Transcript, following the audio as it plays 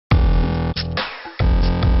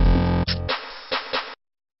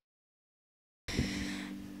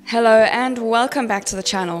Hello and welcome back to the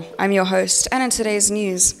channel. I'm your host, and in today's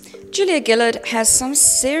news, Julia Gillard has some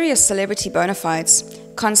serious celebrity bona fides.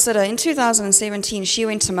 Consider in 2017 she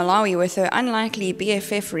went to Malawi with her unlikely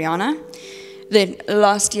BFF Rihanna. Then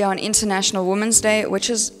last year on International Women's Day, which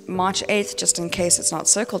is March 8th, just in case it's not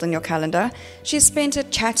circled in your calendar, she spent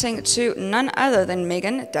it chatting to none other than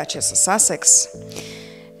Meghan, Duchess of Sussex.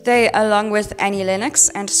 They, along with Annie Lennox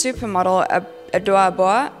and supermodel Adwoa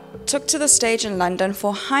Boa, took to the stage in London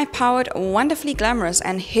for high-powered, wonderfully glamorous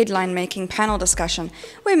and headline-making panel discussion,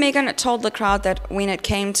 where Meghan told the crowd that when it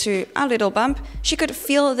came to our little bump, she could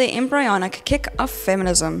feel the embryonic kick of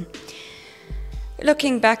feminism.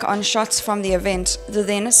 Looking back on shots from the event, the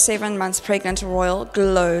then 7 months pregnant royal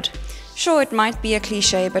glowed. Sure, it might be a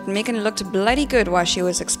cliche, but Meghan looked bloody good while she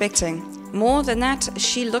was expecting. More than that,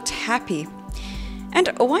 she looked happy. And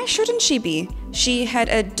why shouldn't she be? She had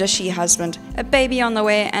a dishy husband, a baby on the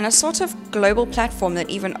way, and a sort of global platform that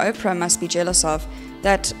even Oprah must be jealous of.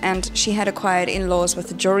 And she had acquired in-laws with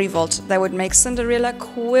a jewelry vault that would make Cinderella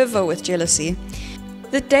quiver with jealousy.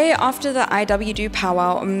 The day after the IWD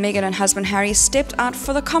powwow, Meghan and husband Harry stepped out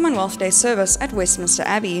for the Commonwealth Day service at Westminster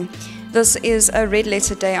Abbey. This is a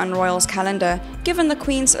red-letter day on royals' calendar, given the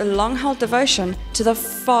Queen's long-held devotion to the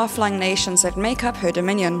far-flung nations that make up her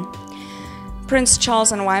dominion. Prince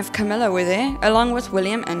Charles and wife Camilla were there, along with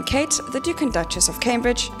William and Kate, the Duke and Duchess of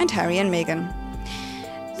Cambridge, and Harry and Meghan.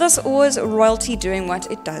 This was royalty doing what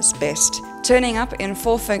it does best, turning up in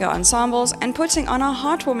four-figure ensembles and putting on a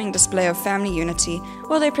heartwarming display of family unity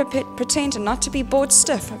while they pretend not to be bored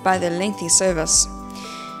stiff by their lengthy service.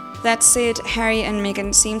 That said, Harry and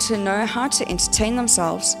Meghan seem to know how to entertain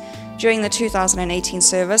themselves. During the 2018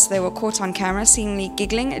 service, they were caught on camera seemingly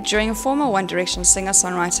giggling during former One Direction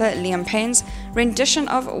singer-songwriter Liam Payne's rendition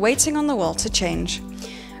of Waiting on the World to Change.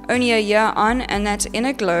 Only a year on, and that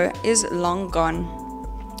inner glow is long gone.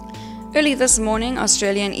 Early this morning,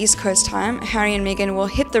 Australian East Coast time, Harry and Meghan will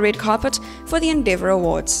hit the red carpet for the Endeavour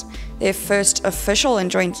Awards, their first official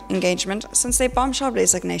joint engagement since their bombshell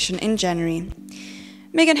resignation in January.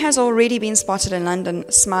 Meghan has already been spotted in London,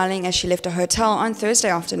 smiling as she left a hotel on Thursday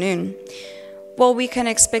afternoon. While we can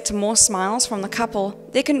expect more smiles from the couple,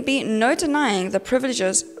 there can be no denying the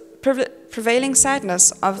prevailing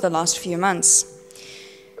sadness of the last few months.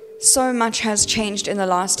 So much has changed in the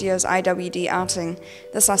last year's IWD outing.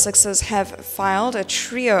 The Sussexes have filed a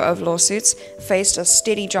trio of lawsuits, faced a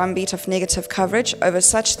steady drumbeat of negative coverage over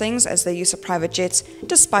such things as their use of private jets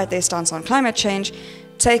despite their stance on climate change,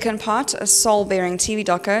 taken part a soul-bearing TV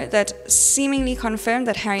doco that seemingly confirmed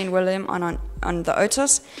that Harry and William are on the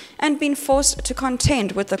Otis, and been forced to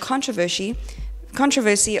contend with the controversy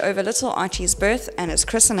over little Archie's birth and his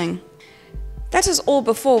christening. That is all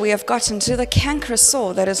before we have gotten to the cankerous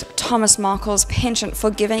sore that is Thomas Markle's penchant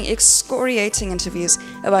for giving excoriating interviews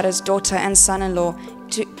about his daughter and son-in-law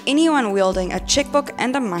to anyone wielding a checkbook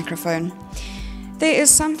and a microphone. There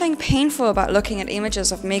is something painful about looking at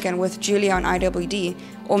images of Meghan with Julia on IWD,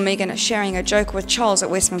 or Meghan sharing a joke with Charles at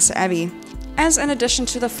Westminster Abbey. As in addition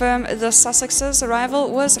to the firm, the Sussexes'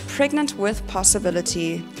 arrival was pregnant with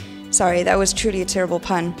possibility. Sorry, that was truly a terrible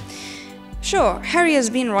pun. Sure, Harry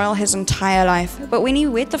has been royal his entire life, but when he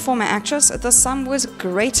wed the former actress, the sum was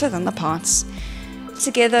greater than the parts.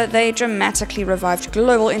 Together, they dramatically revived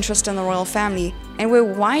global interest in the royal family and were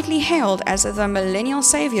widely hailed as the millennial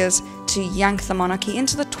saviors to yank the monarchy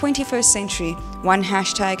into the 21st century, one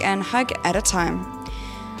hashtag and hug at a time.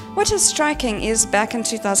 What is striking is back in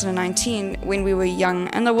 2019, when we were young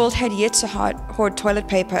and the world had yet to hoard toilet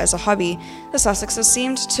paper as a hobby, the Sussexes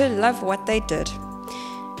seemed to love what they did.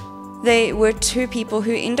 They were two people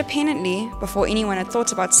who independently, before anyone had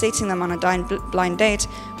thought about setting them on a blind date,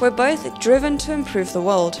 were both driven to improve the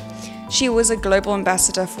world. She was a global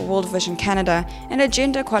ambassador for World Vision Canada and a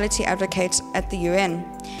gender equality advocate at the UN.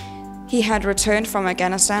 He had returned from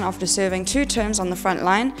Afghanistan after serving 2 terms on the front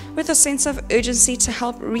line with a sense of urgency to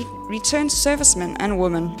help returned servicemen and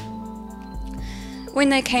women. When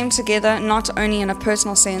they came together, not only in a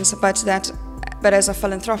personal sense, but as a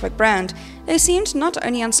philanthropic brand, they seemed not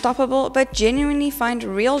only unstoppable, but genuinely find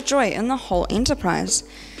real joy in the whole enterprise.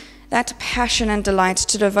 That passion and delight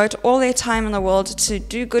to devote all their time in the world to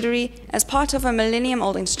do-goodery as part of a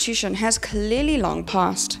millennium-old institution has clearly long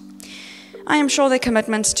passed. I am sure their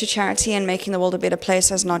commitment to charity and making the world a better place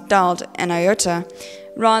has not dulled an iota.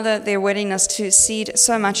 Rather, their willingness to cede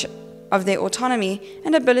so much of their autonomy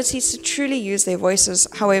and ability to truly use their voices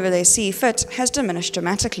however they see fit has diminished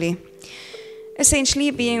dramatically. Essentially,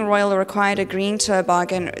 being royal required agreeing to a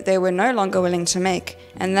bargain they were no longer willing to make,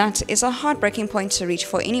 and that is a heartbreaking point to reach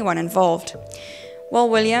for anyone involved. While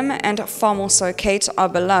William, and far more so Kate, are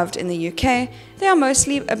beloved in the UK, they are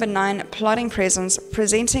mostly a benign, plodding presence,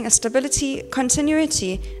 presenting a stability,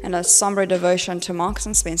 continuity, and a sombre devotion to Marks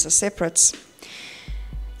and Spencer separates.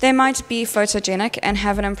 They might be photogenic and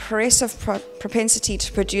have an impressive propensity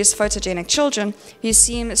to produce photogenic children who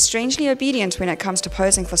seem strangely obedient when it comes to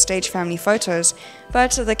posing for stage family photos,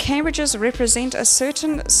 but the Cambridges represent a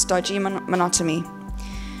certain stodgy monotony,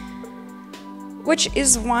 which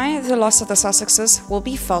is why the loss of the Sussexes will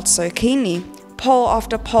be felt so keenly. Poll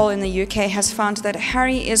after poll in the UK has found that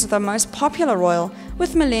Harry is the most popular royal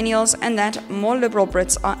with millennials, and that more liberal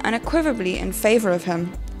Brits are unequivocally in favour of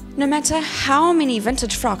him. No matter how many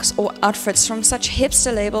vintage frocks or outfits from such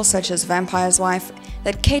hipster labels such as Vampire's Wife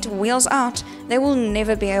that Kate wheels out, they will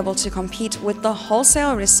never be able to compete with the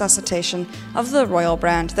wholesale resuscitation of the royal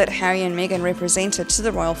brand that Harry and Meghan represented to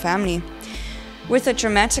the royal family. With a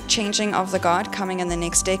dramatic changing of the guard coming in the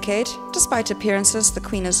next decade, despite appearances the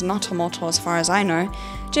Queen is not immortal as far as I know,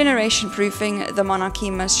 generation-proofing the monarchy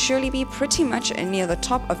must surely be pretty much near the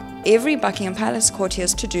top of every Buckingham Palace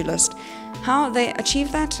courtier's to-do list. How they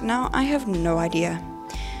achieve that now, I have no idea.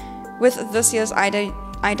 With this year's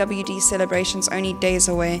IWD celebrations only days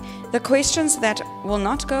away, the questions that will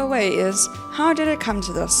not go away is, how did it come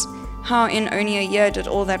to this? How in only a year did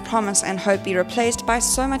all that promise and hope be replaced by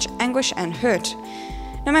so much anguish and hurt?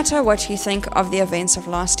 No matter what you think of the events of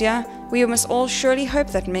last year, we must all surely hope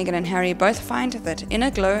that Meghan and Harry both find that inner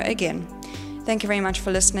glow again. Thank you very much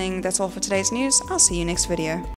for listening. That's all for today's news. I'll see you next video.